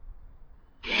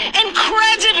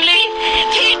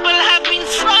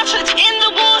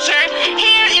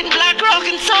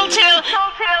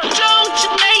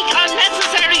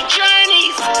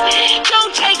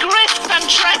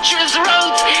treacherous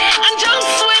roads, and don't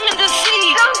swim in the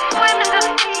sea.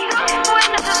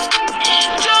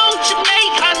 Don't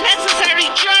make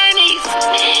unnecessary journeys.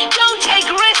 Don't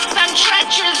take risks on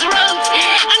treacherous roads,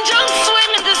 and don't swim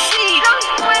in the sea.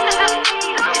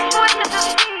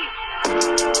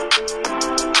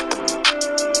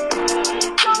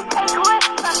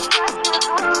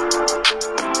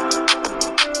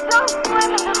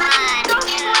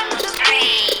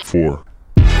 Four.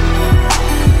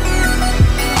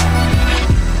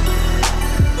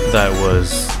 That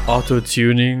was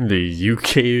auto-tuning the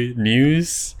UK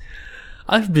news.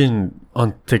 I've been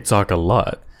on TikTok a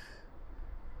lot.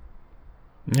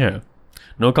 Yeah.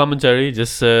 No commentary,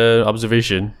 just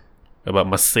observation about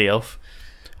myself.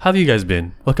 How have you guys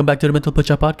been? Welcome back to the Mental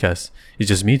Pucha podcast. It's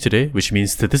just me today, which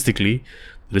means statistically,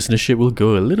 listenership will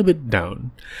go a little bit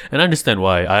down. And I understand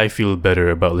why. I feel better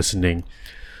about listening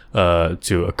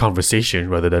to a conversation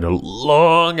rather than a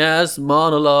long-ass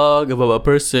monologue about a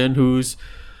person who's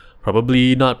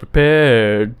probably not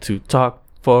prepared to talk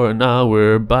for an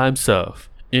hour by himself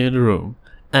in a room.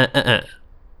 But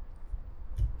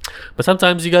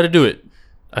sometimes you gotta do it.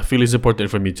 I feel it's important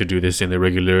for me to do this in a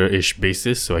regular-ish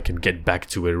basis so I can get back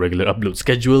to a regular upload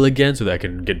schedule again, so that I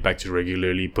can get back to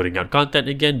regularly putting out content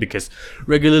again, because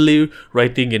regularly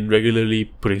writing and regularly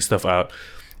putting stuff out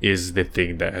is the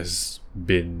thing that has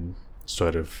been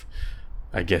sort of,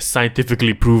 I guess,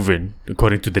 scientifically proven,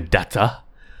 according to the data,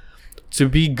 to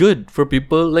be good for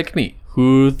people like me,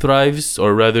 who thrives,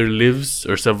 or rather lives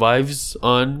or survives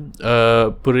on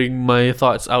putting my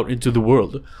thoughts out into the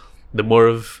world. The more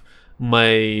of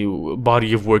my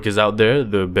body of work is out there,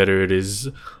 the better it is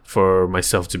for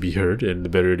myself to be heard, and the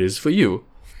better it is for you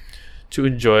to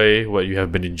enjoy what you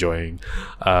have been enjoying.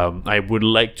 I would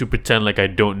like to pretend like I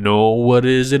don't know what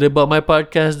is it about my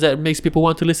podcast that makes people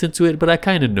want to listen to it, but I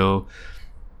kind of know.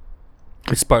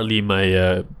 It's partly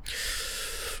my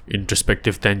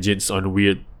introspective tangents on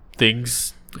weird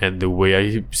things, and the way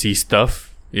I see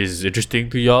stuff is interesting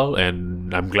to y'all,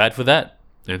 and I'm glad for that.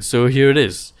 And so here it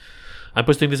is. I'm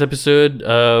posting this episode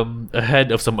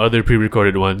ahead of some other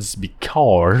pre-recorded ones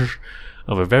because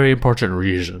of a very important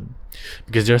reason.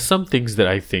 Because there are some things that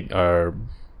I think are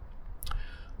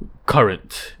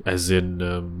current, as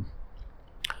in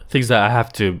things that I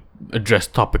have to address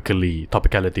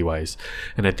topicality-wise.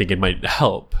 And I think it might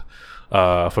help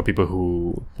for people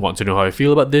who want to know how I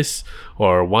feel about this,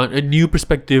 or want a new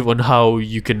perspective on how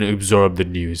you can absorb the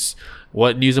news.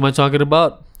 What news am I talking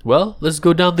about? Well, let's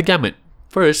go down the gamut.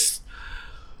 First,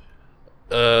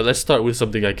 let's start with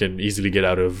something I can easily get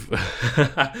out of.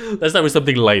 Let's start with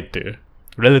something lighter.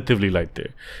 Relatively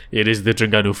lighter. It is the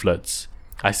Terengganu floods.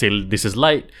 I say this is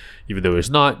light, even though it's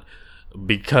not,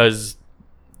 because,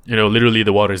 literally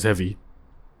the water is heavy.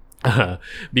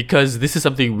 Because this is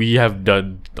something we have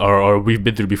done, or we've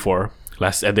been through before,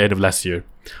 at the end of last year.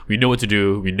 We know what to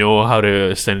do. We know how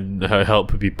to send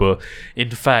help people.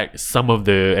 In fact, some of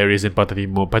the areas in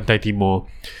Pantai Timur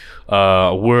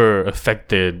were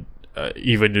affected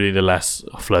even during the last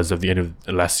floods of the end of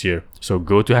last year. So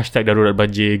go to #Darurat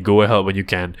Banjir, go help when you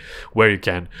can, where you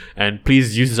can, and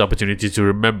please use this opportunity to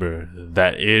remember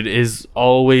that it is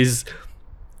always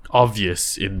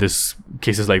obvious in this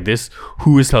cases like this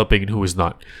who is helping and who is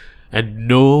not, and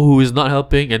know who is not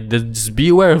helping, and then just be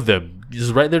aware of them.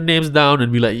 Just write their names down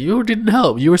and be like, you didn't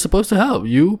help, you were supposed to help,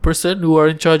 you person who are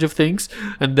in charge of things,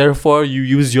 and therefore you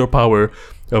use your power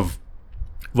of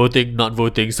voting, not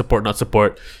voting, support, not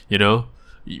support.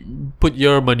 Put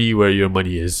your money where your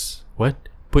money is. What?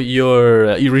 Put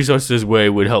your resources where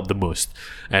it would help the most,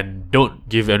 and don't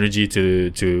give energy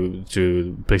to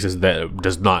places that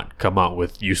does not come out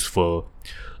with useful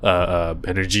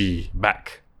energy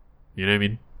back. You know what I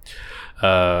mean?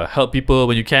 Help people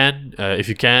when you can. If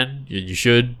you can, you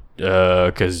should,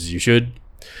 because you should.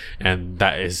 And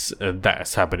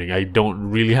that's happening. I don't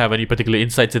really have any particular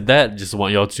insights in that. Just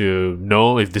want y'all to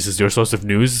know, if this is your source of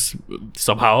news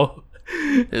somehow,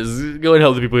 is go and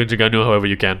help the people in Terengganu however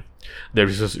you can. There are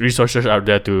resources out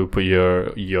there to put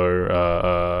your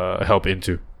help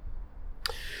into.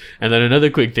 And then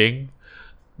another quick thing.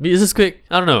 Is this quick?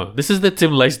 I don't know. This is the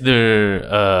Tim Leisner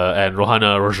and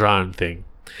Rohana Rojan thing.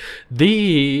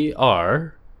 They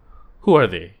are... Who are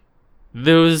they?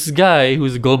 There's a guy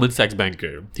who's a Goldman Sachs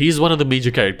banker. He's one of the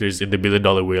major characters in The $1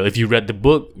 Billion Whale. If you read the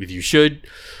book, if you should,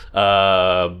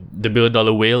 The $1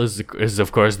 Billion Whale is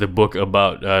of course the book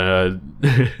about The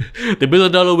 $1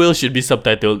 Billion Whale should be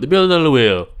subtitled The $1 Billion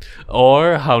Whale,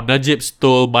 or How Najib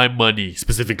Stole My Money,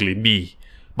 specifically me,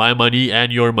 my money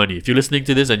and your money. If you're listening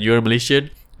to this and you're Malaysian,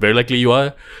 very likely you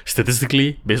are,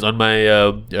 statistically, based on my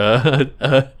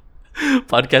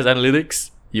podcast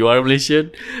analytics. You are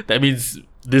Malaysian. That means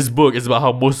this book is about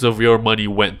how most of your money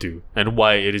went to and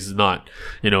why it is not,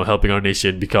 helping our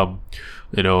nation become,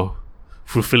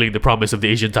 fulfilling the promise of the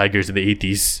Asian tigers in the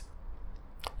 80s.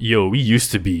 Yo, we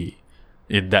used to be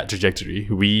in that trajectory.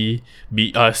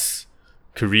 Us,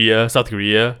 Korea, South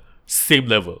Korea, same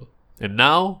level. And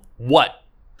now, what?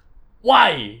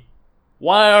 Why?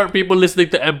 Why aren't people listening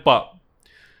to M-pop?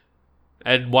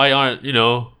 And why aren't,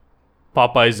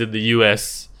 Popeyes in the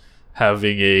US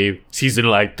having a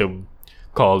seasonal item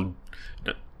called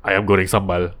Ayam Goreng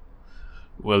Sambal?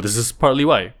 Well, this is partly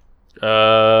why.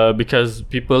 Because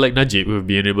people like Najib who've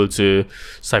been able to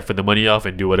siphon the money off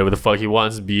and do whatever the fuck he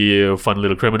wants, be a fun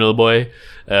little criminal boy,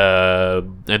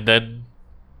 and then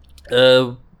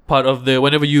part of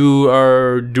whenever you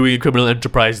are doing a criminal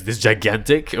enterprise this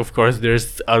gigantic, of course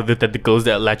there's other tentacles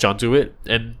that latch onto it,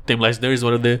 and Tim Leisner is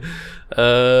one of the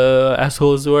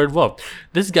assholes who are involved.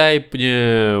 This guy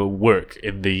work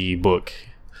in the book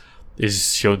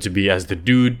is shown to be as the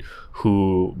dude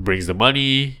who brings the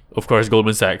money. Of course,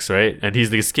 Goldman Sachs, right? And he's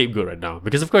the scapegoat right now.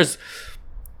 Because, of course,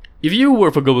 if you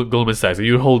work for Goldman Sachs and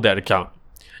you hold that account,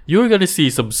 you're going to see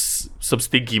some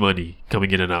stinky money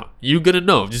coming in and out. You're going to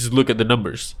know. Just look at the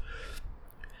numbers.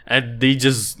 And they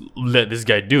just let this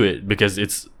guy do it because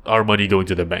it's our money going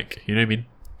to the bank. You know what I mean?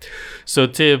 So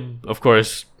Tim, of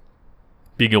course,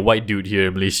 being a white dude here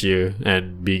in Malaysia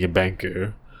and being a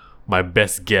banker, my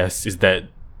best guess is that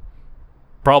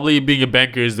probably being a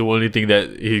banker is the only thing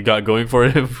that he got going for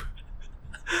him.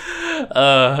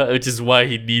 Which is why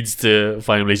he needs to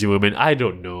find Malaysian women. I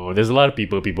don't know. There's a lot of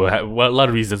a lot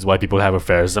of reasons why people have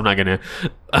affairs. I'm not gonna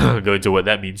go into what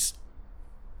that means.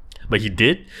 But he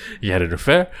did. He had an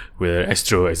affair with an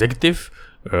Astro executive,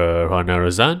 Rana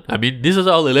Rozan. I mean, this is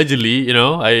all allegedly.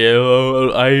 I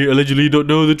allegedly don't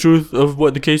know the truth of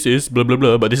what the case is. Blah blah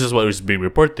blah. But this is what is being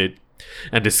reported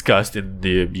and discussed in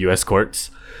the U.S. courts.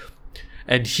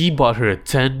 And he bought her a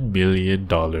 $10 million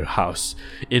house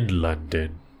in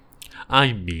London.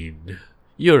 I mean,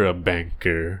 you're a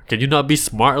banker. Can you not be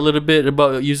smart a little bit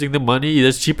about using the money?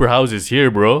 There's cheaper houses here,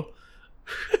 bro.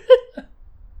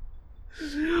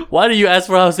 Why do you ask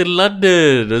for a house in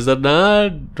London? Rohana,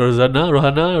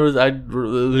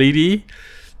 lady?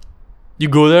 You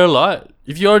go there a lot.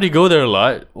 If you already go there a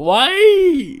lot,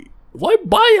 why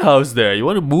buy a house there? You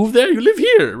want to move there? You live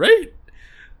here, right?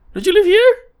 Don't you live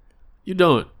here? You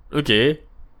don't. Okay.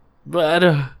 But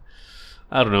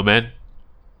I don't know, man.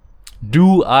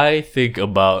 Do I think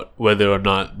about whether or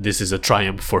not this is a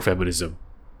triumph for feminism?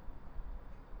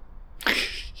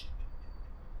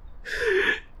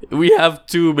 We have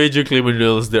two major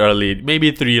criminals that are ladies.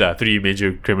 Maybe three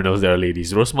major criminals that are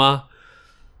ladies. Rosmah,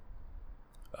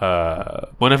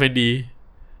 Mona Fendi,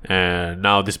 and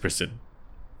now this person.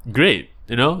 Great.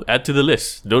 Add to the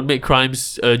list. Don't make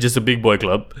crimes just a big boy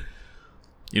club.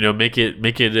 Make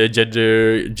it a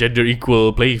gender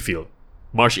equal playing field.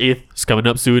 March 8th is coming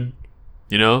up soon.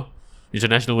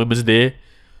 International Women's Day.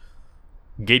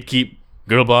 Gatekeep,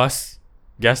 girl boss,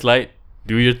 gaslight.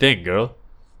 Do your thing, girl.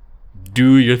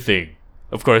 Do your thing.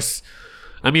 Of course,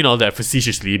 I mean all that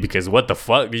facetiously because what the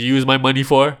fuck did you use my money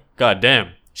for? God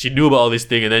damn. She knew about all this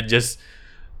thing and then just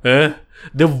the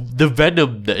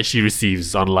venom that she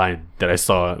receives online that I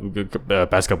saw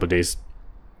past couple of days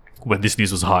when this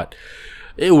news was hot.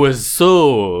 It was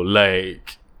so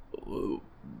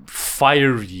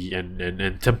fiery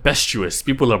and tempestuous.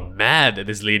 People are mad that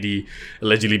this lady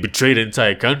allegedly betrayed the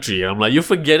entire country. And I'm like, you're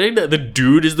forgetting that the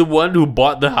dude is the one who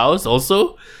bought the house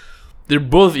also? They're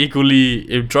both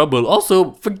equally in trouble.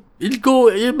 Also, go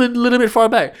even a little bit far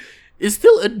back. It's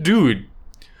still a dude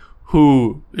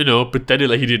who, pretended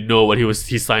like he didn't know what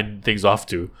he signed things off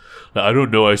to. Like, I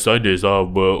don't know, I signed this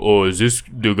off, but is this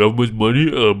the government's money?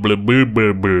 Blah, blah,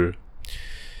 blah, blah.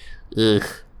 Ugh.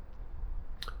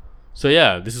 So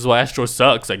yeah, this is why Astro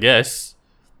sucks, I guess.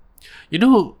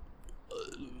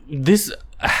 This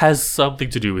has something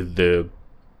to do with the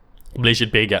Malaysian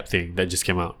pay gap thing that just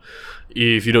came out.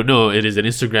 If you don't know, it is an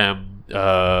Instagram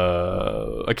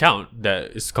account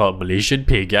that is called Malaysian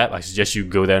Pay Gap. I suggest you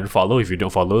go there and follow if you don't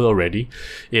follow already.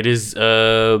 It is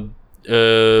a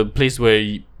place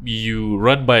where you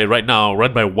run by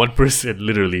one person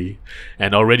literally,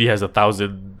 and already has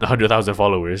 100,000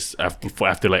 followers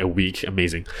after like a week.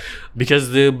 Amazing,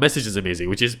 because the message is amazing,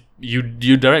 which is you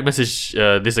direct message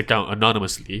this account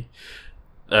anonymously,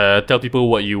 tell people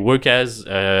what you work as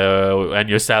and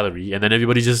your salary, and then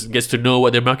everybody just gets to know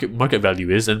what their market value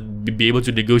is and be able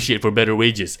to negotiate for better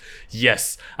wages.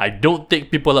 Yes, I don't think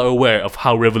people are aware of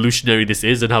how revolutionary this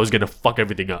is and how it's gonna fuck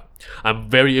everything up. I'm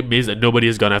very amazed that nobody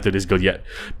has gone after this girl yet,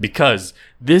 because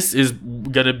this is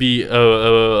gonna be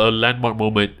a landmark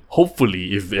moment.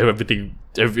 Hopefully,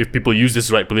 if people use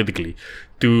this right politically,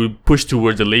 to push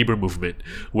towards a labor movement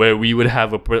where we would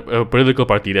have a political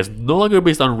party that's no longer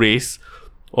based on race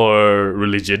or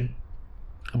religion,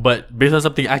 but based on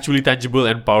something actually tangible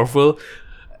and powerful,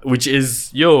 which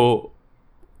is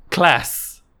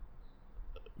class,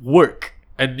 work.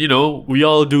 And we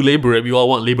all do labor and we all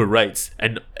want labor rights,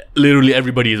 and literally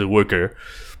everybody is a worker.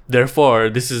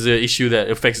 Therefore, this is an issue that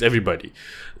affects everybody.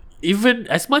 Even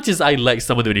as much as I like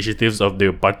some of the initiatives of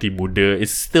the Parti Muda,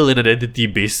 it's still an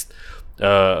identity-based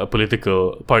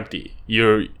political party.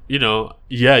 You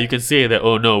can say that,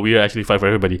 oh no, we are actually fight for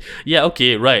everybody. Yeah,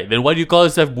 okay, right. Then why do you call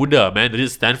yourself Muda, man? Does it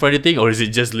stand for anything, or is it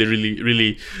just literally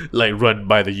really like run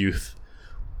by the youth?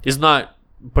 It's not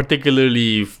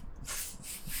particularly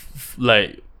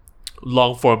like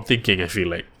long form thinking, I feel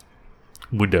like.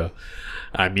 Muda.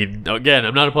 I mean, again,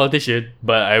 I'm not a politician,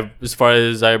 but as far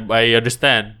as I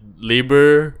understand,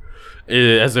 Labour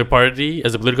as a party,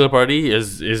 as a political party,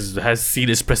 has seen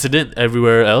its precedent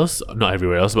everywhere else. Not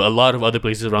everywhere else, but a lot of other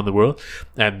places around the world.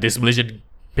 And this Malaysian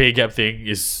pay gap thing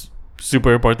is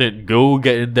super important. Go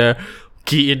get in there,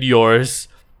 key in yours,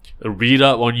 read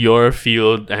up on your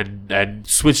field, and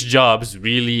switch jobs.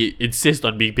 Really insist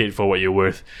on being paid for what you're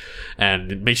worth,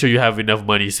 and make sure you have enough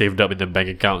money saved up in the bank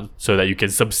account so that you can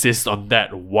subsist on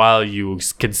that while you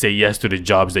can say yes to the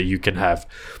jobs that you can have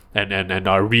and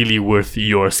are really worth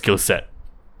your skill set.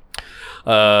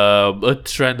 A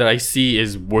trend that I see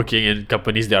is working in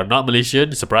companies that are not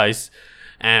Malaysian, surprise,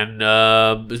 and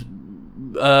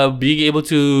being able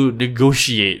to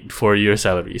negotiate for your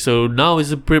salary. So now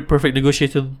is a perfect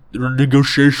negotiation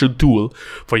tool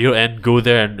for your end. Go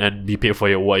there and be paid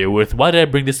for what you're worth. Why did I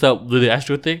bring this up with the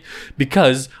Astro thing?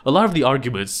 Because a lot of the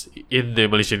arguments in the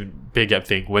Malaysian pay gap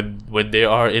thing, when they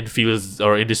are in fields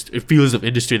of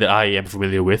industry that I am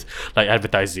familiar with, like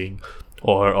advertising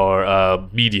or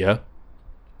media,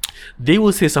 they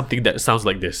will say something that sounds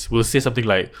like this. We'll say something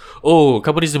like, oh,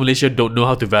 companies in Malaysia don't know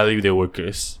how to value their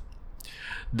workers.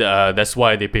 That's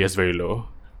why they pay us very low.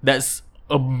 That's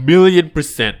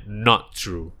 1,000,000% not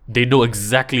true. They know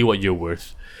exactly what you're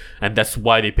worth, and that's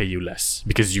why they pay you less,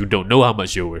 because you don't know how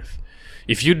much you're worth.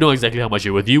 If you know exactly how much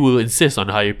you're worth, you will insist on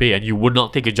higher pay, and you would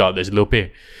not take a job that's low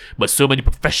pay. But so many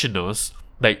professionals,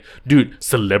 like, dude,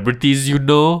 celebrities you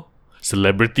know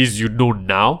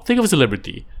now. Think of a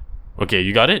celebrity. Okay,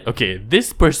 you got it? Okay,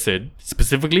 this person,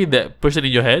 specifically that person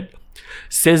in your head,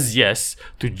 says yes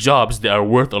to jobs that are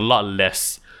worth a lot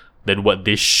less than what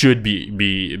they should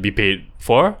be paid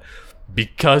for,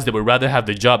 because they would rather have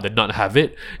the job than not have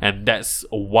it. And that's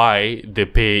why the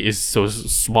pay is so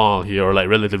small here, or like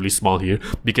relatively small here,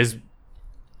 because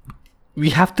we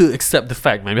have to accept the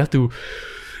fact, man. We have to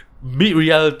meet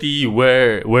reality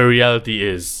where reality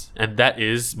is, and that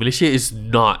is Malaysia is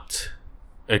not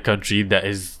a country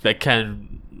that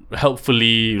can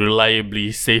helpfully,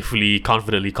 reliably, safely,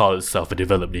 confidently call itself a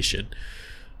developed nation.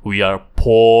 We are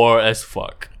poor as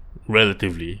fuck,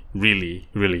 relatively, really,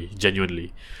 really,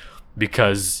 genuinely,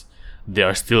 because there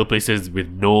are still places with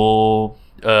no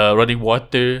running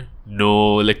water,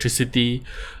 no electricity,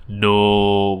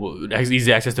 no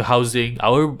easy access to housing.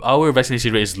 Our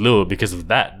vaccination rate is low because of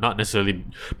that, not necessarily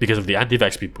because of the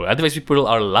anti-vax people. Anti-vax people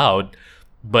are loud,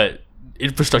 but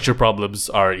infrastructure problems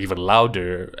are even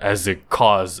louder as a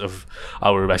cause of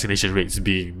our vaccination rates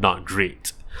being not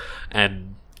great.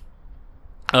 And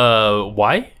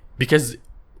why? Because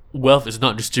wealth is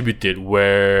not distributed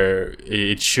where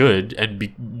it should,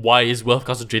 and why is wealth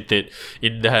concentrated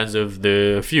in the hands of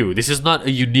the few? This is not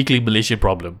a uniquely Malaysian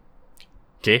problem.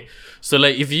 Okay, so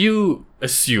like if you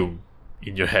assume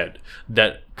in your head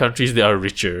that countries that are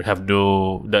richer they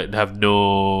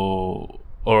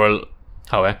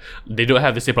don't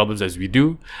have the same problems as we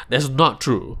do, that's not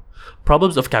true.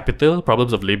 Problems of capital,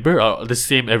 problems of labor are the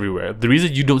same everywhere. The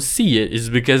reason you don't see it is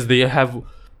because they have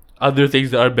other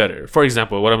things that are better. For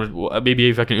example, maybe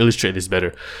if I can illustrate this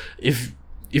better, if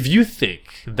you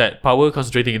think that power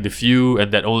concentrating in the few,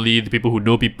 and that only the people who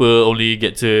know people only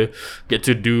get to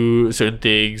do certain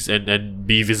things and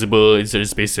be visible in certain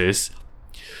spaces,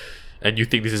 and you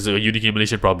think this is a unique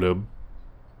Malaysian problem,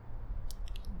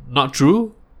 not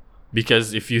true.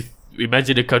 Because if you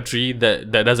imagine a country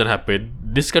that doesn't happen,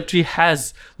 this country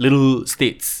has little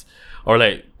states or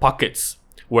like pockets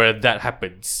where that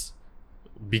happens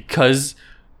because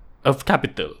of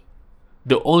capital.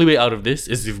 the only way out of this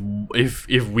is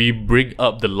if we bring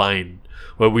up the line,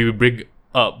 where we bring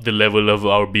up the level of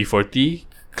our B40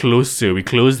 closer. We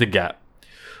close the gap.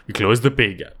 We close the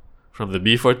pay gap from the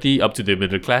B40 up to the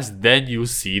middle class. Then you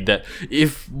see that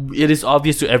if it is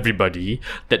obvious to everybody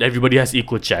that everybody has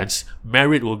equal chance,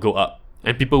 merit will go up.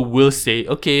 And people will say,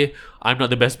 okay, I'm not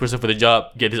the best person for the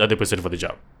job, get this other person for the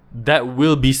job. That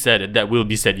will be said, and that will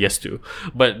be said yes to.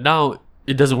 But now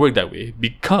it doesn't work that way,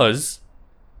 because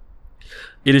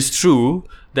it is true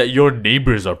that your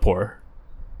neighbors are poor,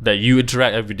 that you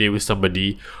interact every day with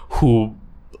somebody who,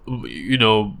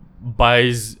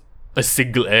 buys a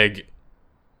single egg,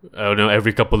 I don't know,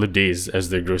 every couple of days as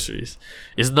their groceries.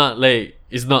 It's not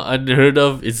unheard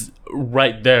of. It's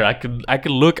right there. I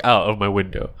can look out of my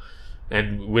window,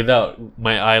 and without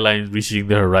my eye line reaching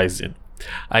the horizon,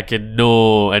 I can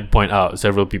know and point out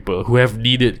several people who have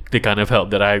needed the kind of help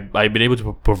that I've been able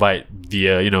to provide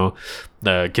via,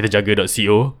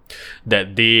 kitajaga.co,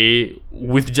 that they,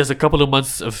 with just a couple of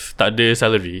months of tak ada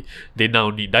salary, they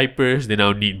now need diapers, they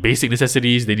now need basic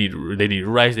necessities, they need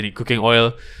rice, they need cooking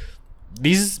oil.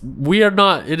 We are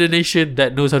not in a nation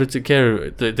that knows how to take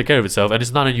care of itself, and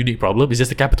it's not a unique problem. It's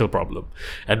just a capital problem,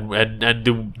 and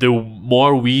the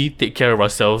more we take care of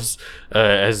ourselves,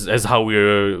 as how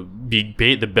we're being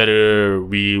paid, the better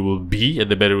we will be, and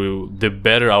the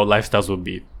better our lifestyles will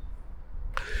be.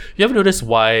 You ever notice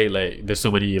why there's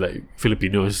so many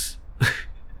Filipinos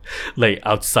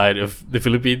outside of the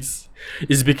Philippines?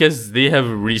 Is because they have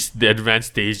reached the advanced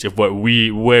stage of where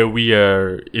we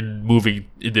are in moving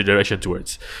in the direction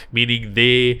towards. Meaning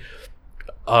they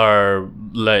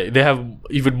have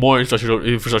even more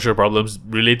infrastructural problems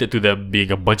related to them being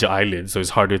a bunch of islands, so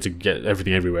it's harder to get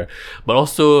everything everywhere. But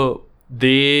also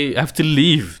they have to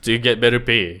leave to get better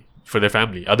pay for their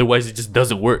family. Otherwise it just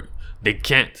doesn't work. They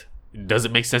can't. It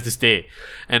doesn't make sense to stay.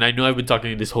 And I know I've been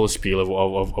talking this whole spiel of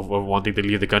wanting to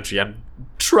leave the country. I'm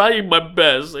trying my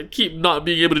best. I keep not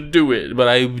being able to do it, but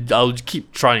I'll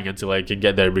keep trying until I can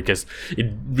get there, because it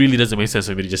really doesn't make sense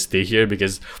for me to just stay here,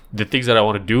 because the things that I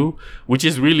want to do, which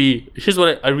is really, here's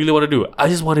what I really want to do. I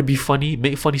just want to be funny,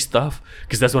 make funny stuff,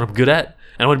 because that's what I'm good at,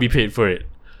 and I want to be paid for it.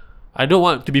 I don't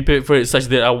want to be paid for it such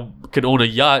that I can own a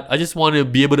yacht. I just want to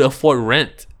be able to afford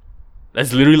rent.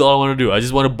 That's literally all I want to do. I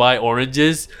just want to buy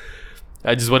oranges.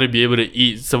 I just want to be able to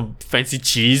eat some fancy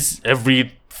cheese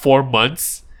every 4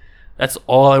 months. That's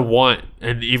all I want.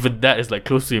 And even that is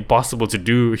close to impossible to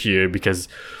do here, because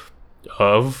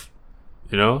of,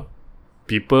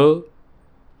 people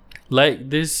like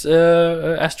this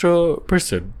Astro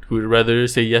person who would rather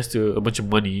say yes to a bunch of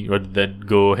money rather than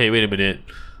go, hey, wait a minute,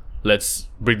 let's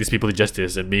bring these people to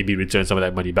justice and maybe return some of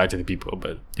that money back to the people.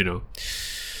 But,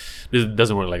 it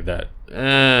doesn't work like that.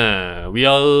 We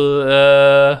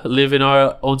all live in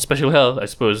our own special hell, I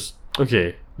suppose.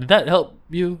 Okay, did that help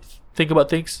you think about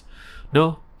things?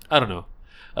 No? I don't know.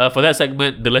 For that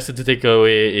segment, the lesson to take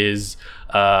away is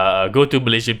go to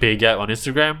Malaysian Pay Gap on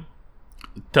Instagram.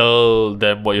 Tell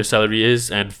them what your salary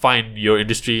is and find your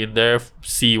industry in there.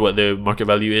 See what the market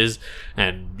value is,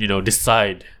 and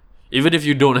decide. Even if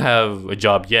you don't have a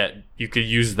job yet, you can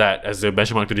use that as a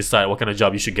benchmark to decide what kind of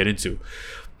job you should get into.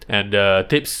 And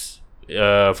tips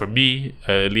for me,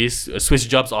 at least, switch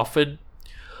jobs often,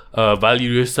 value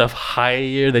yourself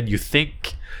higher than you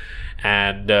think,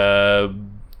 and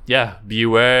be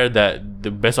aware that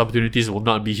the best opportunities will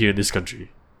not be here in this country.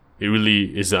 It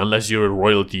really is, unless you're a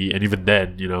royalty, and even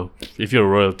then, if you're a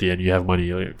royalty and you have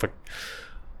money,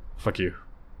 fuck you.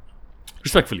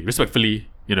 Respectfully,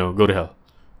 go to hell.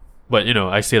 But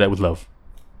I say that with love.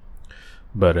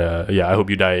 But I hope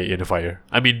you die in a fire.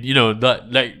 I mean,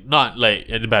 not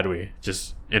in a bad way,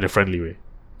 just in a friendly way.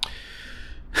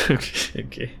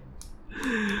 Okay.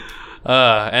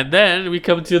 And then we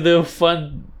come to the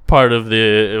fun part of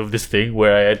this thing,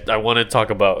 where I want to talk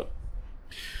about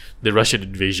the Russian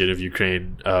invasion of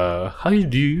Ukraine. How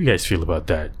do you guys feel about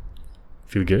that?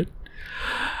 Feel good?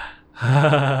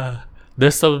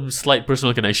 There's some slight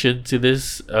personal connection to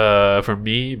this for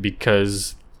me,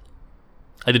 because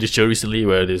I did a show recently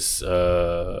where this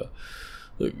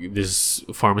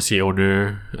pharmacy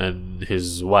owner and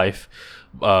his wife,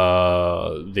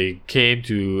 they came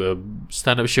to a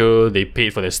stand-up show. They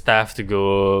paid for their staff to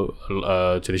go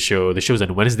to the show. The show was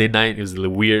on Wednesday night. It was a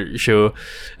weird show,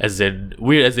 as in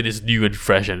it's new and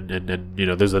fresh, and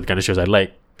those are the kind of shows I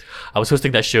like. I was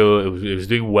hosting that show. It was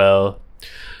doing well,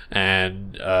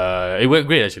 and it went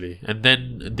great, actually. And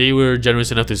then they were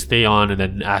generous enough to stay on and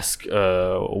then ask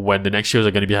when the next shows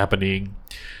are going to be happening.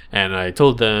 And I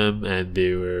told them, and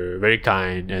they were very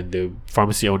kind. And the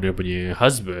pharmacy owner punya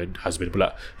husband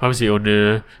pula. Pharmacy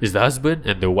owner is the husband,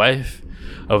 and the wife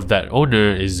of that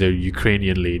owner is a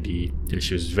Ukrainian lady, and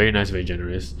she was very nice, very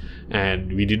generous.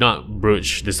 And we did not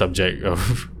broach the subject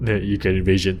of the Ukraine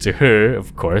invasion to her,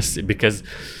 of course, because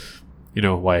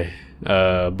why.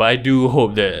 But I do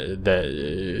hope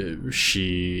that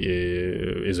she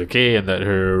is okay and that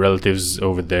her relatives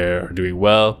over there are doing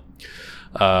well.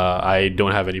 I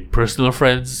don't have any personal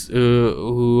friends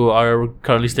who are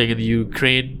currently staying in the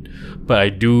Ukraine, but I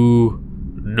do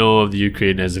know of the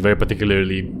Ukraine as a very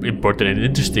particularly important and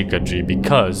interesting country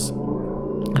because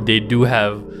they do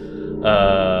have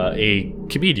a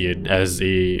comedian as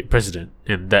a president,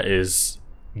 and that is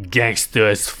gangster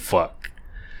as fuck.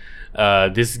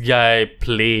 This guy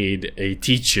played a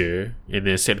teacher in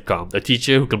a sitcom, a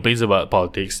teacher who complains about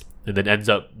politics and then ends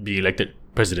up being elected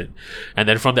president. And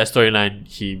then from that storyline,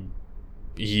 he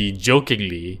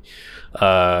jokingly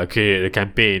created a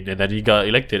campaign, and then he got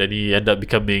elected, and he ended up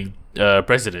becoming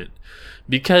president.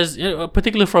 Because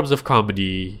particular forms of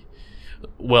comedy,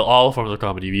 well, all forms of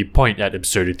comedy, we point at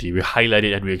absurdity, we highlight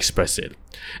it, and we express it.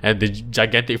 And the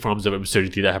gigantic forms of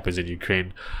absurdity that happens in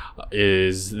Ukraine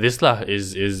is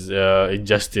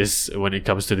injustice when it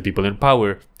comes to the people in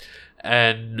power.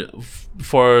 And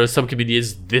for some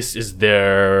comedians, this is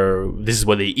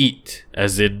what they eat,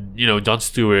 as in Jon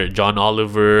Stewart, John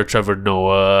Oliver, Trevor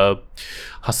Noah,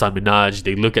 Hassan Minhaj.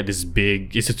 They look at these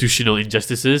big institutional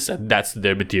injustices, and that's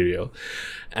their material.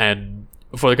 And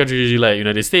for the country like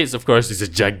United States, of course, it's a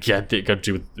gigantic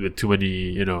country with too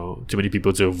many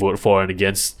people to vote for and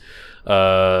against.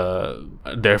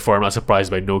 Therefore, I'm not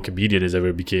surprised by no comedian has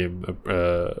ever became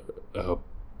a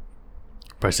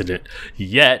president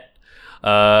yet.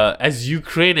 As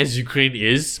Ukraine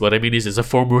is, what I mean is, it's a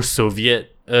former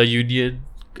Soviet Union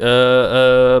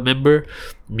member,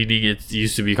 meaning it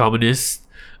used to be communist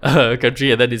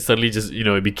country, and then it suddenly just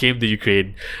it became the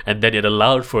Ukraine, and then it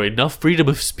allowed for enough freedom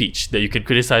of speech that you can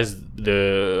criticize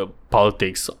the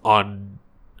politics on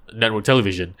network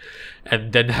television,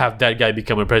 and then have that guy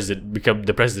become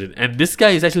the president. And this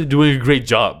guy is actually doing a great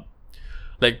job.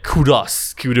 Like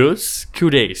kudos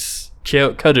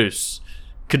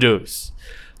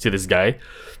to this guy,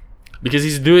 because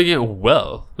he's doing it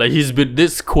well. Like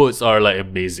these quotes are like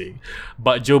amazing.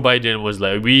 But Joe Biden was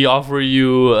like, we offer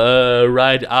you a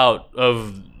ride out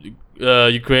of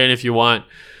Ukraine if you want,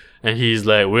 and he's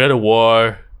like, we're at a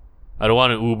war, I don't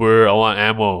want an Uber, I want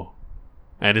ammo.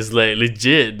 And it's like,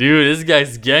 legit, dude, this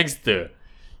guy's gangster.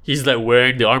 He's like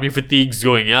wearing the army fatigues,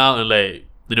 going out and like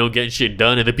getting shit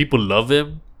done, and the people love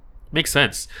him. Makes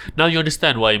sense. Now you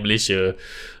understand why in Malaysia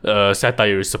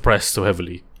satire is suppressed so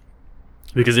heavily,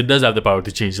 because it does have the power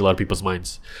to change a lot of people's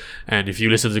minds. And if you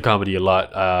listen to comedy a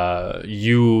lot,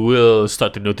 you will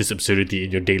start to notice absurdity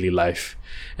in your daily life,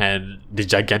 and the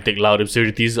gigantic loud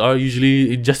absurdities are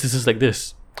usually injustices like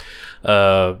this.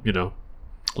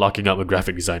 Locking up a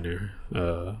graphic designer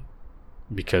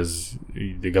because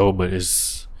the government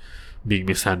is being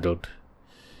mishandled.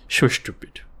 So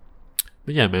stupid.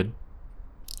 But yeah, man,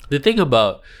 the thing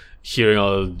about hearing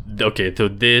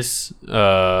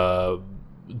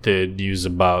the news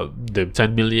about the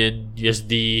 10 million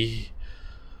USD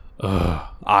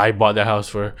I bought that house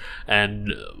for,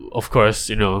 and of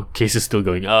course cases still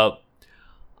going up,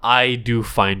 I do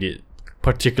find it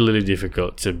particularly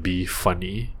difficult to be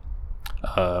funny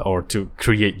or to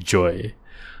create joy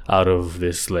out of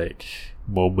this like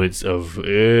moments of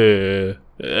I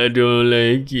don't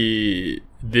like it.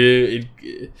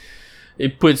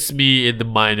 It puts me in the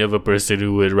mind of a person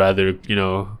who would rather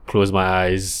close my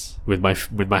eyes with my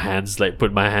hands, like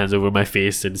put my hands over my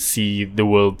face and see the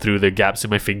world through the gaps in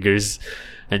my fingers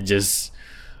and just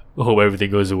hope everything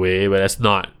goes away. But that's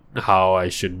not how I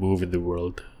should move in the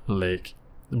world. Like,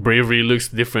 bravery looks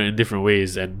different in different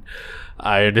ways, and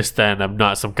I understand I'm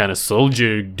not some kind of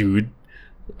soldier dude.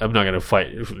 I'm not gonna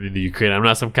fight in the Ukraine. I'm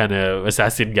not some kind of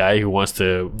assassin guy who wants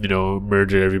to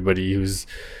murder everybody who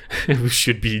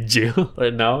should be in jail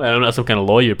right now. And I'm not some kind of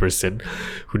lawyer person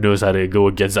who knows how to go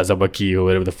against Azabaki or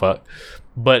whatever the fuck.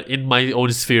 But in my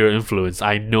own sphere of influence,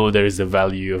 I know there is a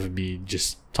value of me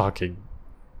just talking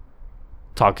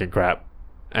crap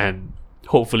and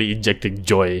hopefully injecting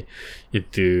joy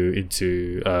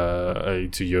into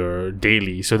your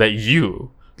daily, so that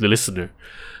you, the listener,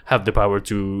 have the power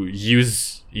to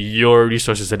use your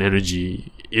resources and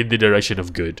energy in the direction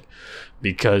of good.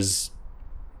 Because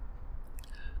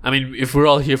if we're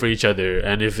all here for each other,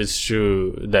 and if it's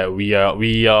true that we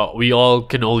all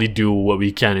can only do what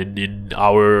we can in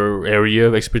our area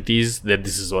of expertise, then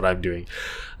this is what I'm doing.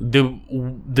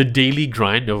 The daily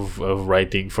grind of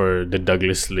writing for the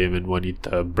Douglas Lim and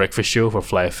Juanita breakfast show for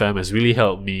Fly FM has really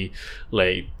helped me,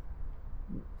 like,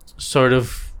 sort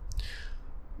of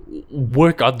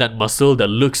work on that muscle that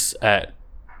looks at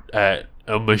a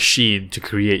machine to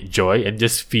create joy and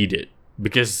just feed it,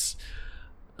 because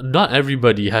not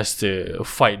everybody has to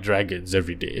fight dragons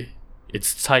every day.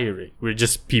 It's tiring. We're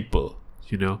just people,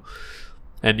 you know.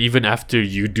 And even after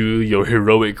you do your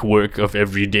heroic work of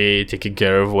every day, taking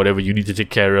care of whatever you need to take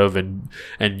care of, and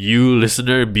you,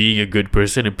 listener, being a good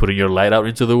person and putting your light out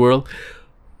into the world,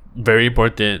 very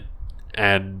important.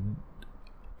 And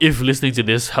if listening to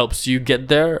this helps you get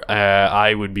there,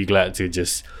 I would be glad to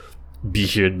just be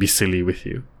here and be silly with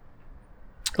you.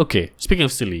 Okay, speaking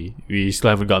of silly, we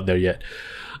still haven't gotten there yet.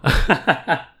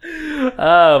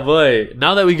 Ah, boy.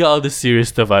 Now that we got all the serious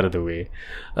stuff out of the way,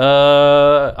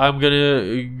 I'm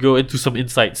gonna go into some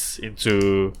insights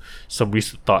into some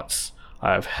recent thoughts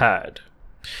I've had.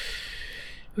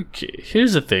 Okay,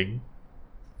 here's the thing.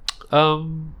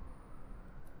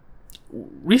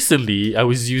 Recently I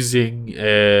was using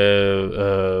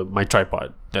my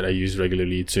tripod that I use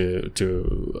regularly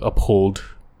to uphold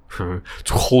to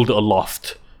hold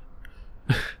aloft.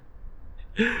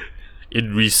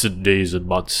 In recent days and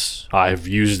months, I've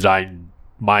used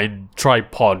my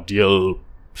tripodial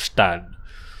stand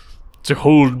to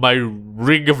hold my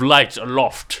ring of light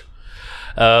aloft.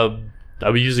 I've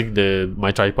been using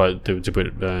my tripod to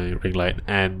put my ring light,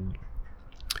 and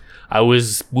I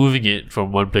was moving it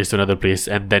from one place to another place,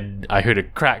 and then I heard a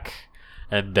crack,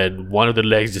 and then one of the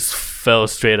legs just fell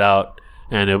straight out,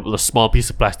 and a small piece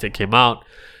of plastic came out,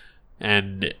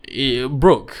 and it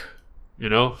broke. You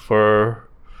know, for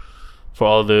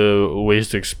all the ways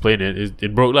to explain it,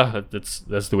 it broke lah.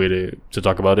 That's the way to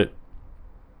talk about it,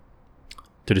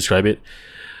 to describe it.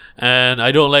 And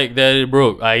I don't like that it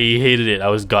broke. I hated it.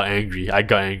 I got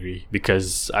angry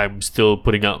because I'm still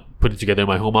putting together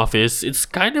my home office. It's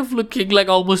kind of looking like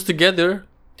almost together.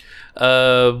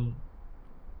 The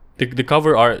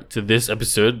cover art to this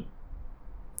episode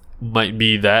might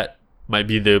be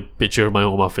the picture of my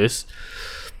home office.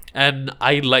 And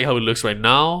I like how it looks right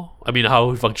now. I mean,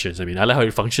 how it functions. I like how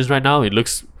it functions right now. It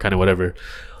looks kind of whatever.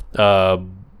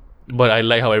 But I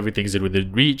like how everything's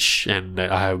within reach. And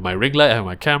I have my ring light, I have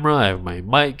my camera, I have my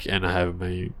mic, and I have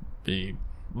my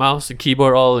mouse and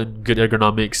keyboard all in good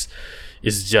ergonomics.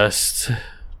 It's just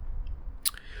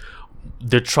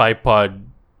the tripod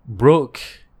broke,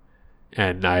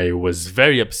 and I was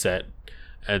very upset.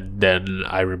 And then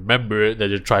I remembered that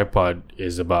the tripod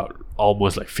is about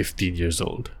almost like 15 years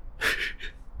old.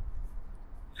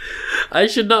 I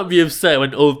should not be upset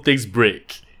when old things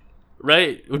break,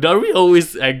 right? Are we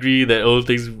always angry that old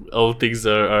things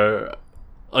are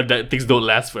or that things don't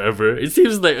last forever? It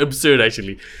seems like absurd,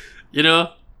 actually. You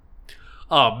know?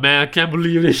 Oh man, I can't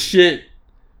believe this shit.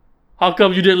 How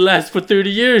come you didn't last for 30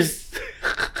 years?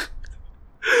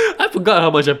 I forgot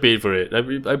how much I paid for it.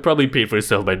 I probably paid for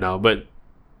itself by now, but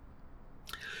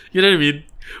you know what I mean?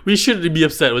 We shouldn't be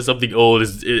upset when something old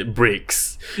it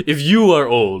breaks. If you are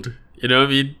old, you know what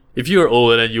I mean? If you are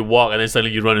old and then you walk and then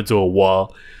suddenly you run into a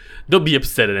wall, don't be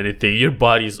upset at anything. Your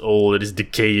body is old, it is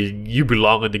decaying. You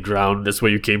belong on the ground. That's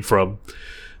where you came from.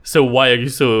 So why are you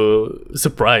so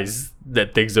surprised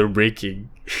that things are breaking?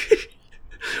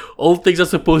 Old things are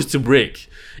supposed to break.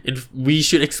 And we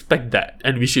should expect that.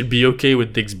 And we should be okay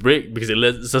when things break, because it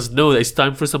lets us know that it's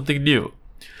time for something new.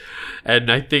 And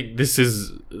I think this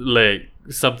is like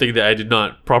something that I did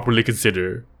not properly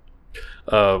consider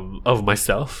of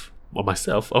myself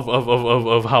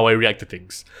of how I react to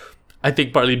things. I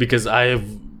think partly because I have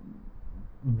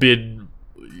been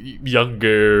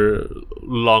younger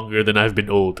longer than I've been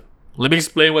old. Let me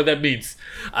explain what that means.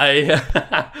 I'm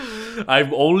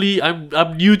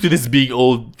new to this being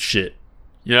old shit.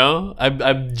 You know,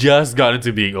 I'm just got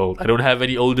into being old. I don't have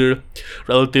any older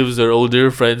relatives or older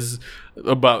friends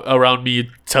around me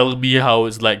telling me how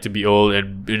it's like to be old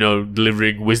and, you know,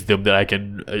 delivering wisdom that I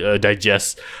can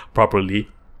digest properly.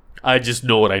 I just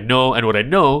know what I know, and what I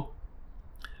know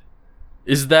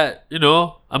is that, you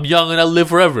know, I'm young and I'll live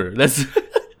forever. That's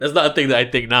not a thing that I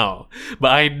think now,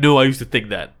 but I know I used to think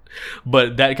that.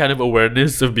 But that kind of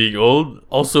awareness of being old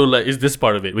also like is this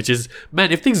part of it, which is,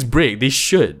 man, if things break, they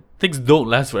should. Things don't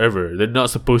last forever. They're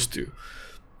not supposed to.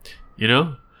 You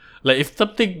know? Like, if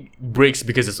something breaks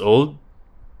because it's old,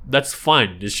 that's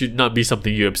fine. It should not be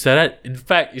something you're upset at. In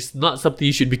fact, it's not something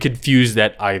you should be confused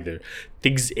at either.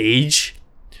 Things age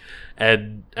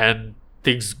and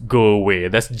things go away.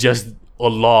 That's just a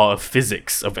law of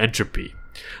physics, of entropy.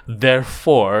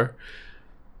 Therefore,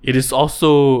 it is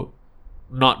also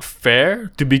not fair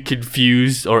to be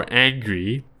confused or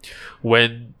angry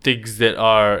when things that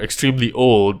are extremely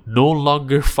old no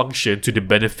longer function to the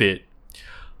benefit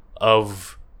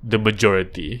of the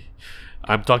majority.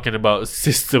 I'm talking about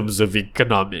systems of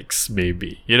economics,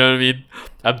 maybe. You know what I mean?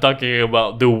 I'm talking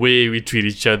about the way we treat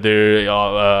each other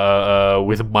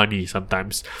with money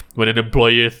sometimes. When an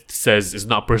employer says it's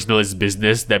not personal, it's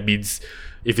business, that means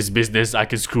if it's business, I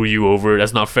can screw you over.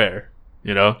 That's not fair,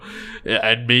 you know?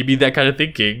 And maybe that kind of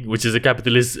thinking, which is a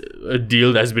capitalist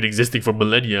deal that has been existing for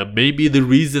millennia, maybe the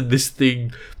reason this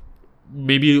thing,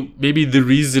 maybe the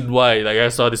reason why, like I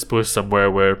saw this post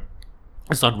somewhere where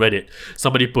it's on Reddit.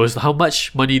 Somebody posted, how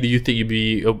much money do you think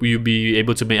you'll be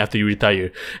able to make after you retire?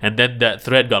 And then that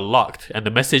thread got locked. And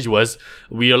the message was,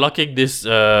 we are locking this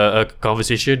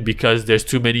conversation because there's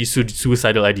too many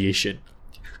suicidal ideation.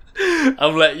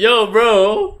 I'm like, yo,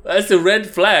 bro, that's a red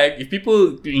flag. If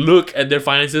people look at their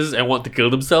finances and want to kill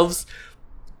themselves,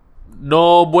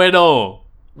 no bueno.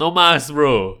 No mas,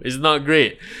 bro. It's not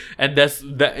great. And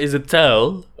that is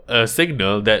a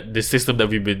signal that the system that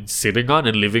we've been sitting on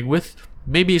and living with,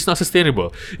 maybe it's not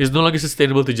sustainable. It's no longer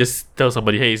sustainable to just tell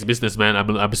somebody, hey, it's business, man.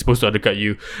 I'm supposed to undercut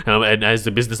you, and as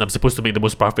a business, I'm supposed to make the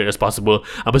most profit as possible.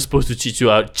 I'm supposed to cheat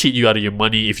you out of your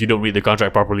money if you don't read the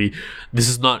contract properly. This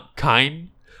is not kind.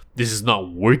 This is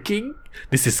not working.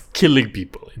 This is killing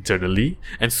people internally,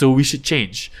 and so we should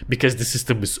change because the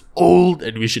system is old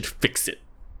and we should fix it.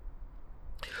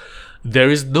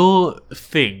 There is no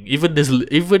thing,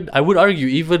 even I would argue,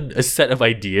 even a set of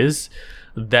ideas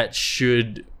that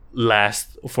should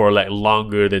last for like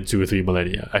longer than 2 or 3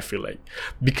 millennia. I feel like,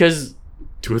 because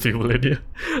 2 or 3 millennia,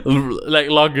 like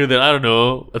longer than, I don't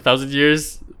know, 1,000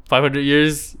 years, 500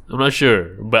 years. I'm not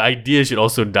sure, but ideas should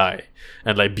also die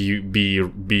and like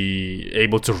be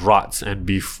able to rot and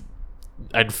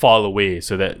and fall away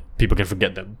so that people can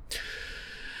forget them.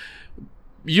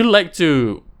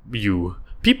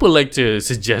 People like to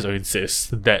suggest or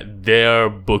insist that their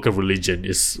book of religion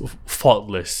is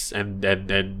faultless and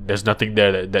there's nothing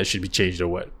there that should be changed or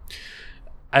what.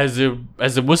 As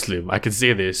a Muslim, I can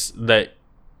say this, that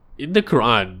in the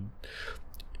Quran,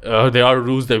 there are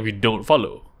rules that we don't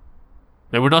follow,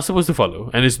 that we're not supposed to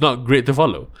follow, and it's not great to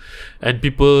follow. And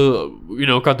people,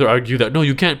 counter argue that no,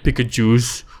 you can't pick and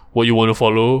choose what you want to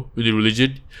follow in the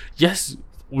religion. Yes,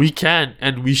 we can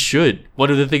and we should.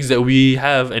 One of the things that we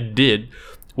have and did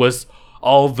was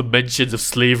all the mentions of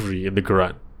slavery in the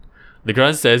Quran. The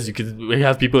Quran says we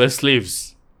have people as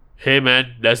slaves. Hey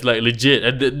man, that's like legit.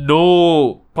 And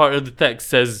no part of the text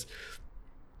says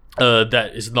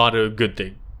that is not a good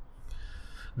thing.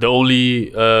 The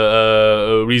only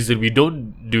reason we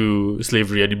don't do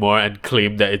slavery anymore and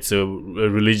claim that it's a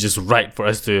religious right for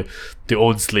us to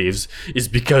own slaves is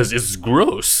because it's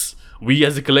gross. We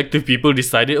as a collective people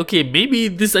decided, okay, maybe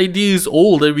this idea is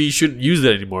old and we shouldn't use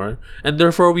it anymore, and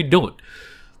therefore we don't.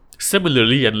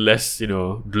 Similarly, and less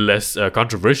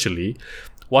controversially,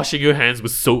 washing your hands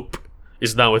with soap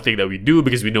is now a thing that we do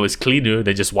because we know it's cleaner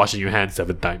than just washing your hands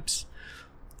 7 times,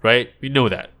 right? We know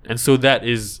that, and so that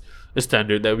is a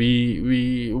standard that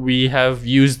we have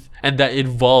used, and that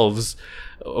evolves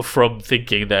from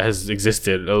thinking that has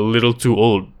existed a little too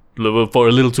old for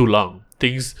a little too long.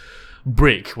 Things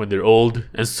break when they're old,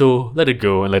 and so let it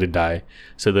go and let it die.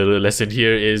 So the lesson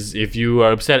here is, if you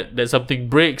are upset that something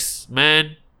breaks,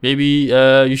 man, maybe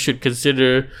you should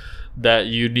consider that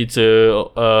you need to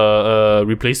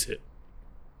replace it.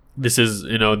 This is,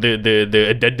 the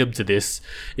addendum to this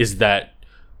is that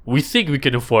we think we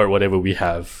can afford whatever we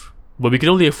have, but we can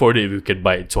only afford it if we can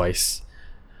buy it twice,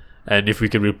 and if we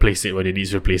can replace it when it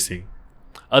needs replacing.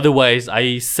 Otherwise,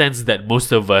 I sense that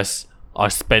most of us are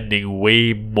spending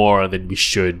way more than we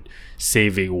should,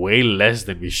 saving way less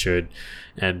than we should,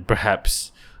 and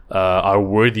perhaps are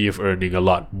worthy of earning a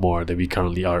lot more than we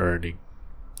currently are earning.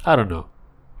 I don't know.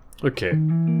 Okay.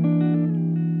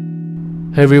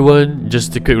 Hey everyone,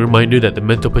 just a quick reminder that the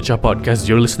Mental Pecah podcast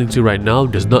you're listening to right now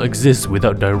does not exist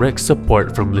without direct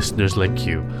support from listeners like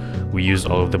you. We use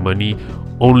all of the money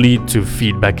only to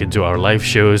feed back into our live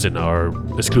shows and our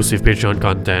exclusive Patreon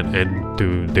content and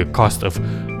to the cost of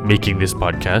making this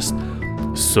podcast.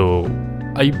 So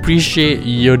I appreciate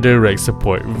your direct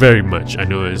support very much. I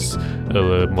know it's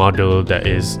a model that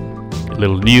is a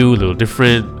little new, a little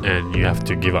different, and you have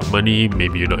to give up money.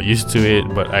 Maybe you're not used to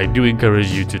it, but I do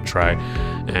encourage you to try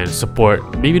and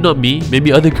support, maybe not me,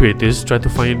 maybe other creators. Try to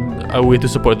find a way to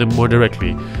support them more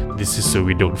directly. This is so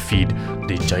we don't feed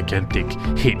the gigantic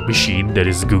hate machine that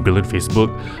is Google and Facebook,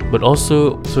 but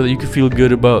also so that you can feel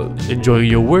good about enjoying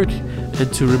your work,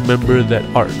 and to remember that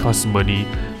art costs money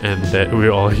and that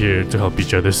we're all here to help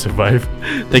each other survive.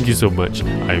 Thank you so much.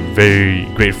 I'm very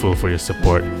grateful for your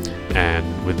support.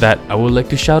 And with that, I would like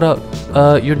to shout out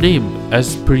your name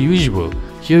as per usual.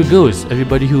 here goes.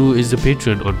 Everybody who is a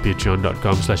patron on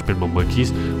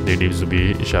patreon.com/pinballmonkeys, their names will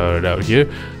be shouted out here,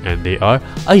 and they are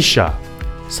Aisha,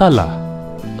 Salah,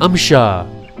 Amsha,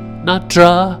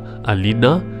 Natra,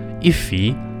 Alina,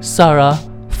 Ifi, Sarah,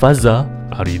 Faza,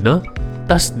 Arina,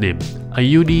 Tasnim,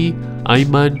 Ayuni,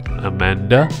 Aiman,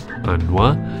 Amanda,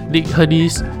 Anwar, Nick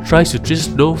Hanis, Trisutris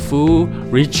Nofu,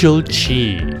 Rachel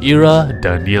Chi, Ira,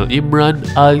 Daniel Imran,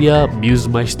 Alia,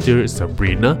 Musemeister,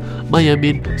 Sabrina,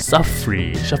 Mayamin,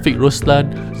 Safri, Shafiq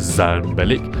Roslan, Zan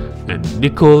Belik, and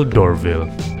Nicole Dorville.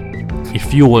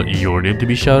 If you want your name to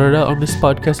be shouted out on this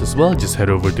podcast as well, just head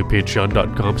over to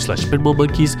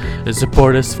patreon.com/pinballmonkeys and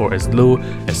support us for as low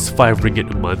as 5 ringgit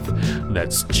a month.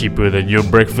 That's cheaper than your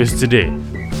breakfast today.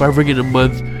 5 ringgit a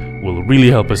month will really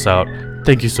help us out.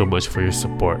 Thank you so much for your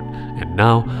support. And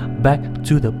now, back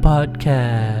to the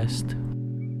podcast.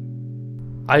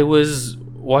 I was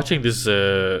watching this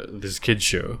kid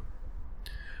show.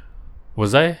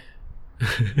 Was I?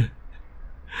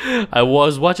 I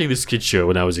was watching this kid show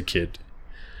when I was a kid.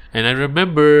 And I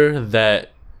remember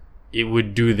that it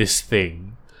would do this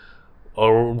thing.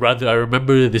 Or rather, I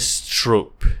remember this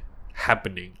trope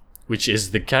happening, which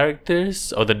is the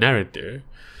characters or the narrator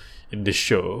in the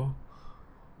show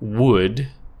would,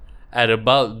 at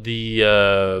about the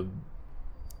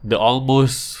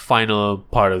almost final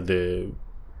part of the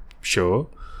show,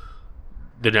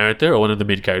 the narrator or one of the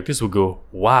main characters would go,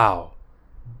 "Wow,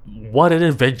 what an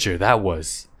adventure that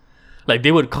was." Like,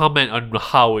 they would comment on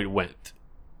how it went.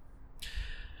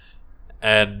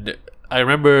 And I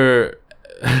remember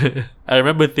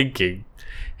thinking,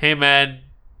 hey man,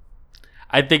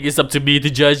 I think it's up to me to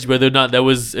judge whether or not that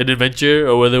was an adventure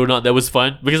or whether or not that was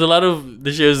fun. Because a lot of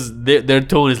the shows, their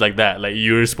tone is like that. Like,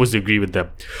 you're supposed to agree with them.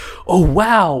 Oh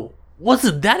wow,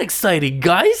 wasn't that exciting,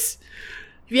 guys?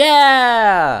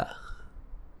 Yeah.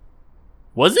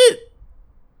 Was it?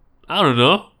 I don't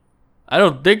know. I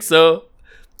don't think so.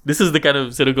 This is the kind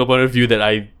of cynical point of view that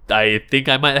I think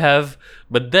I might have.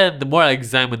 But then the more I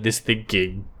examine this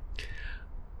thinking,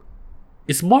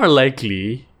 it's more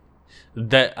likely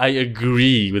that I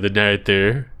agree with the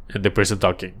narrator and the person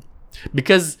talking.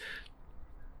 Because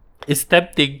it's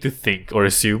tempting to think or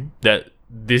assume that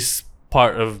this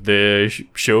part of the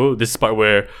show, this part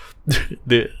where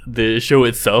the show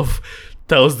itself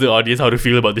tells the audience how to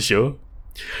feel about the show,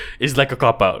 is like a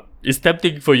cop-out. It's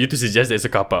tempting for you to suggest that it's a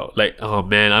cop-out. Like, oh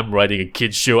man, I'm writing a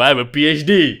kid's show. I have a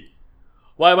PhD.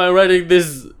 Why am I writing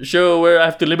this show where I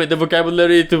have to limit the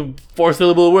vocabulary to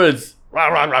 4-syllable words? Rah,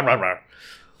 rah, rah, rah, rah.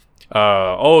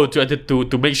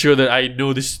 To make sure that I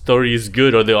know this story is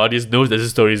good, or the audience knows that this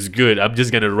story is good, I'm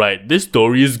just gonna write, this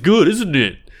story is good, isn't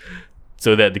it?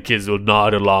 So that the kids will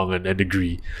nod along and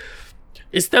agree.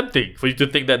 It's tempting for you to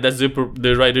think that that's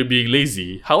the writer being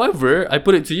lazy. However, I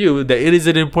put it to you that it is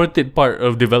an important part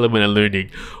of development and learning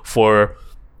for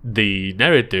the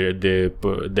narrator,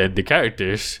 the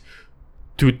characters,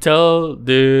 to tell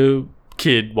the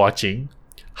kid watching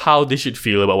how they should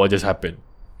feel about what just happened.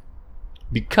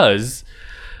 Because,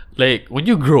 like, when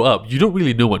you grow up, you don't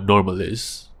really know what normal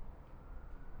is.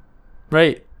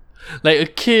 Right? Like, a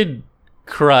kid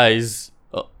cries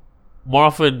more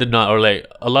often than not, or like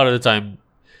a lot of the time,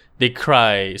 they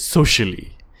cry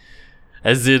socially.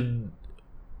 As in,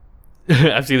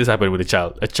 I've seen this happen with a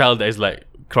child that is like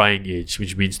crying age,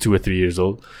 which means 2 or 3 years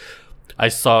old. I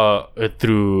saw it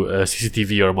through a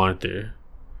CCTV or a monitor,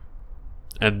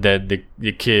 and then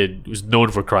the kid was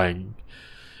known for crying.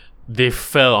 They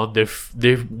fell on they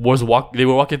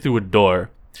were walking through a door,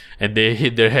 and they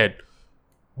hit their head,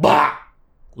 bah,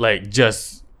 like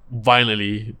just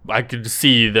violently. I could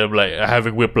see them like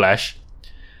having whiplash,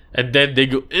 and then they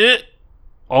go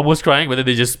almost crying, but then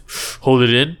they just hold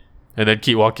it in and then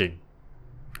keep walking.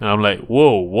 And I'm like,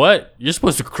 whoa, what? You're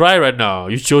supposed to cry right now.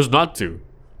 You chose not to.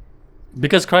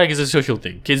 Because crying is a social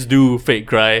thing. Kids do fake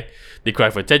cry. They cry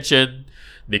for attention.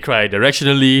 They cry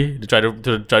directionally. They try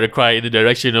to cry in the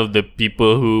direction of the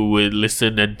people who would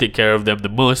listen and take care of them the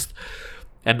most.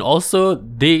 And also,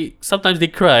 sometimes they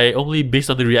cry only based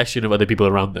on the reaction of other people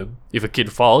around them. If a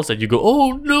kid falls and you go,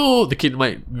 oh no, the kid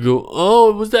might go,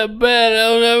 oh, was that bad?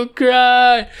 I'll never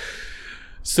cry.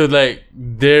 So like,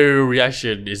 their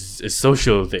reaction is a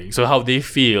social thing. So how they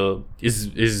feel is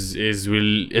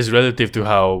relative to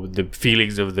how the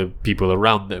feelings of the people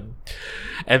around them.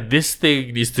 And this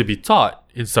thing needs to be taught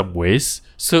in some ways.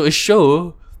 So a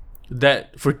show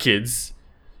that for kids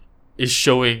is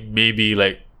showing maybe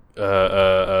like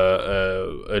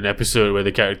an episode where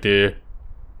the character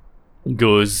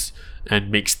goes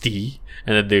and makes tea,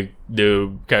 and then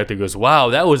the character goes, wow,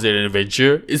 that was an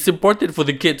adventure. It's important for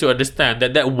the kid to understand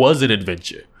that was an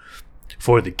adventure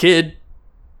for the kid.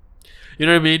 You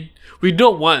know what I mean? We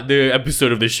don't want the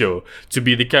episode of the show to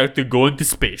be the character going to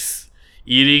space,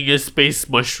 eating a space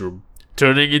mushroom,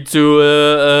 turning into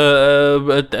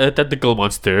a tentacle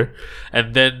monster,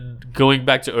 and then going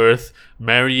back to Earth,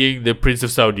 marrying the Prince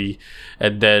of Saudi,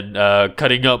 and then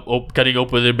cutting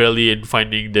open their belly and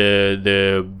finding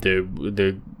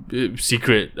the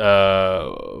secret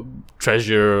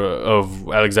treasure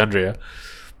of Alexandria,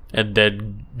 and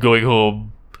then going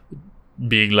home,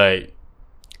 being like,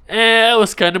 it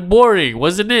was kind of boring,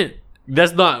 wasn't it?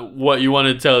 That's not what you want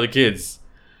to tell the kids.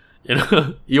 You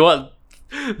know, you want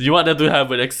them to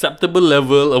have an acceptable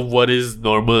level of what is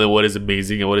normal and what is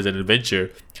amazing and what is an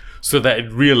adventure, so that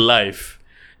in real life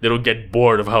they don't get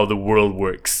bored of how the world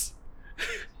works.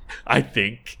 I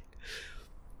think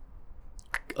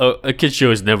a kid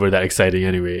show is never that exciting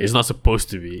anyway. It's not supposed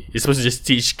to be. It's supposed to just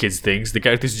teach kids things. The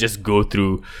characters just go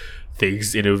through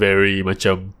things in a very much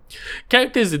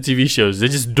characters in TV shows, they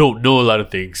just don't know a lot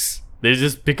of things. They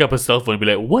just pick up a cell phone and be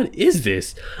like, what is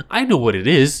this? I know what it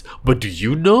is, but do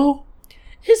you know?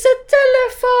 It's a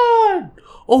telephone.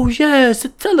 Oh yeah, it's a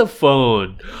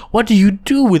telephone. What do you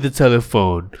do with the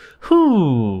telephone?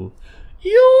 You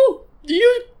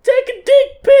take a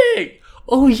dick pic.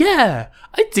 Oh yeah,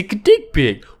 I take a dick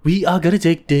pic. We are gonna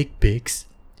take dick pics.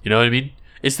 You know what I mean?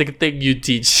 It's like a thing you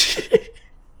teach.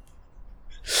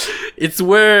 It's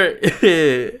where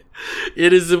it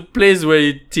is a place where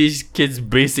you teach kids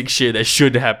basic shit that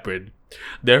should happen.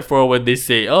 Therefore, when they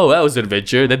say, oh, that was an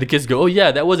adventure, then the kids go, oh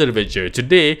yeah, that was an adventure.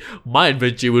 Today, my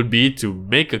adventure would be to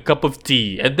make a cup of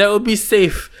tea. And that would be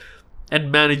safe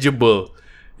and manageable.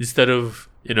 Instead of,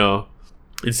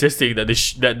 insisting that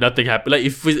that nothing happened. Like,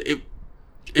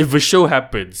 if a show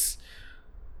happens,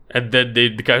 and then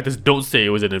the characters don't say it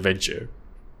was an adventure,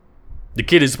 the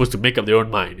kid is supposed to make up their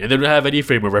own mind. And they don't have any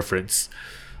frame of reference.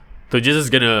 So they're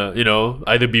just gonna,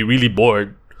 either be really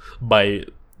bored by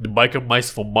the biker mice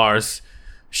from Mars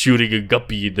shooting a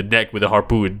guppy in the neck with a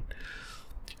harpoon,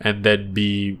 and then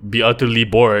be utterly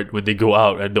bored when they go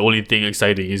out and the only thing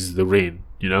exciting is the rain,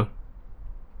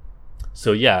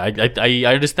 So yeah,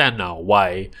 I understand now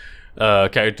why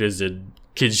characters in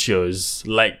kids shows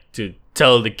like to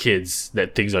tell the kids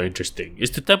that things are interesting.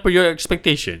 It's to temper your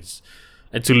expectations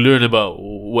and to learn about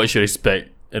what you should expect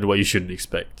and what you shouldn't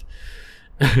expect.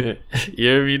 You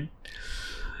know what I mean?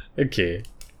 Okay.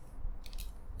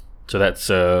 So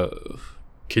that's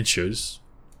kid shows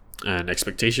and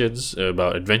expectations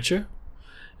about adventure.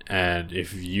 And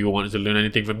if you wanted to learn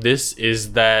anything from this,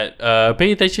 is that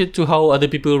pay attention to how other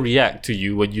people react to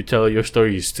you when you tell your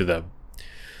stories to them.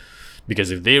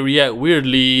 Because if they react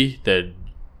weirdly, then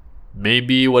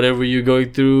maybe whatever you're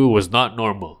going through was not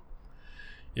normal.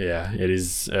 Yeah, it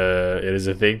is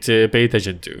a thing to pay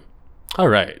attention to. All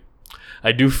right.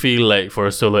 I do feel like for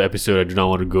a solo episode, I don't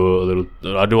want to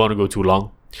go too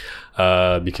long,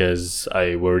 because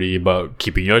I worry about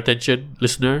keeping your attention,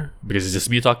 listener, because it's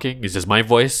just me talking. It's just my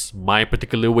voice, my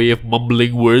particular way of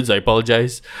mumbling words. I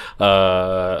apologize.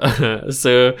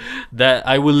 So that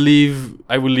I will leave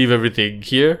everything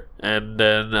here, and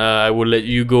then I will let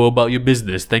you go about your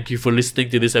business. Thank you for listening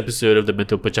to this episode of the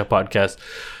Mental Pecah Podcast.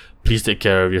 Please take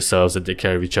care of yourselves and take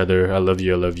care of each other. I love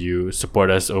you.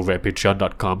 Support us over at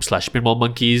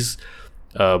patreon.com/pinballmonkeys.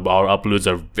 Our uploads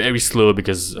are very slow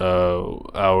because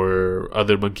our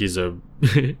other monkeys are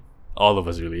all of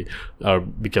us really are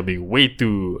becoming way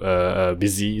too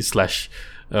busy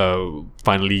 /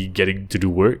 finally getting to do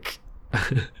work.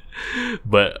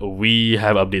 But we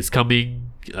have updates coming.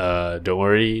 Don't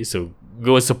worry. So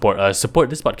go and support us.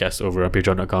 Support this podcast over on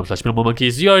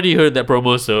patreon.com/pinballmonkeys. You already heard that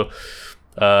promo, so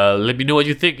let me know what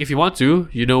you think if you want to.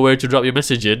 You know where to drop your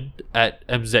message in at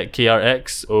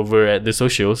MZKRX over at the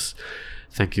socials.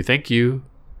 Thank you,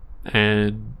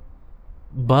 and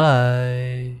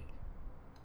bye.